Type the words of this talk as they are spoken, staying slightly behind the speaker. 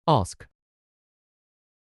OSSC.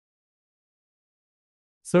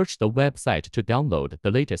 Search the website to download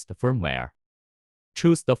the latest firmware.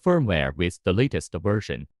 Choose the firmware with the latest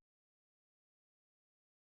version.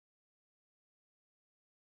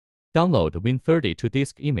 Download Win32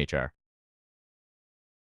 Disk Imager.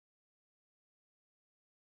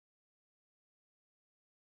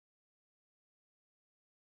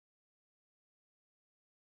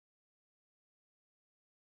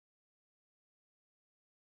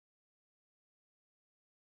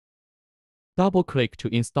 Double-click to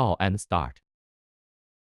install and start.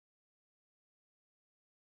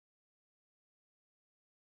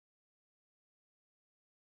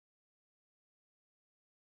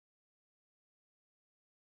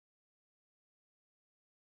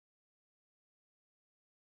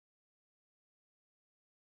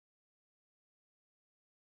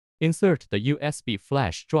 Insert the USB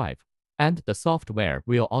flash drive, and the software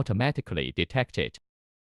will automatically detect it.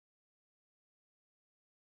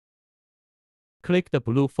 Click the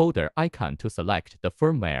blue folder icon to select the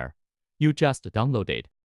firmware you just downloaded.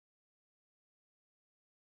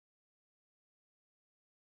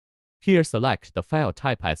 Here select the file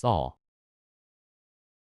type as all.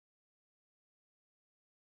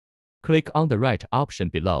 Click on the right option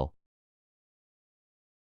below.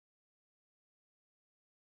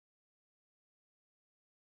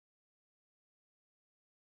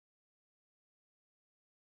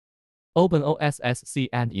 Open OSSC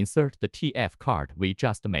and insert the TF card we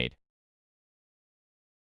just made.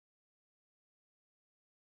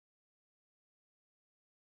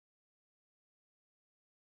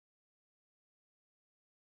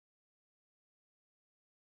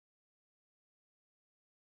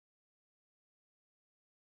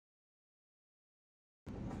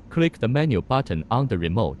 Click the menu button on the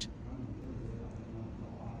remote.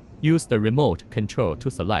 Use the remote control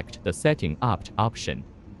to select the Setting Up option.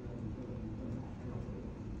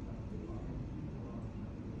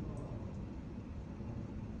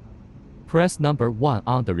 Press number 1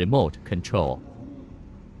 on the remote control.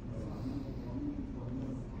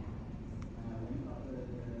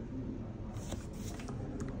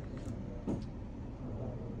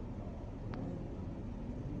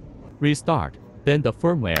 Restart, then the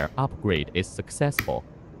firmware upgrade is successful.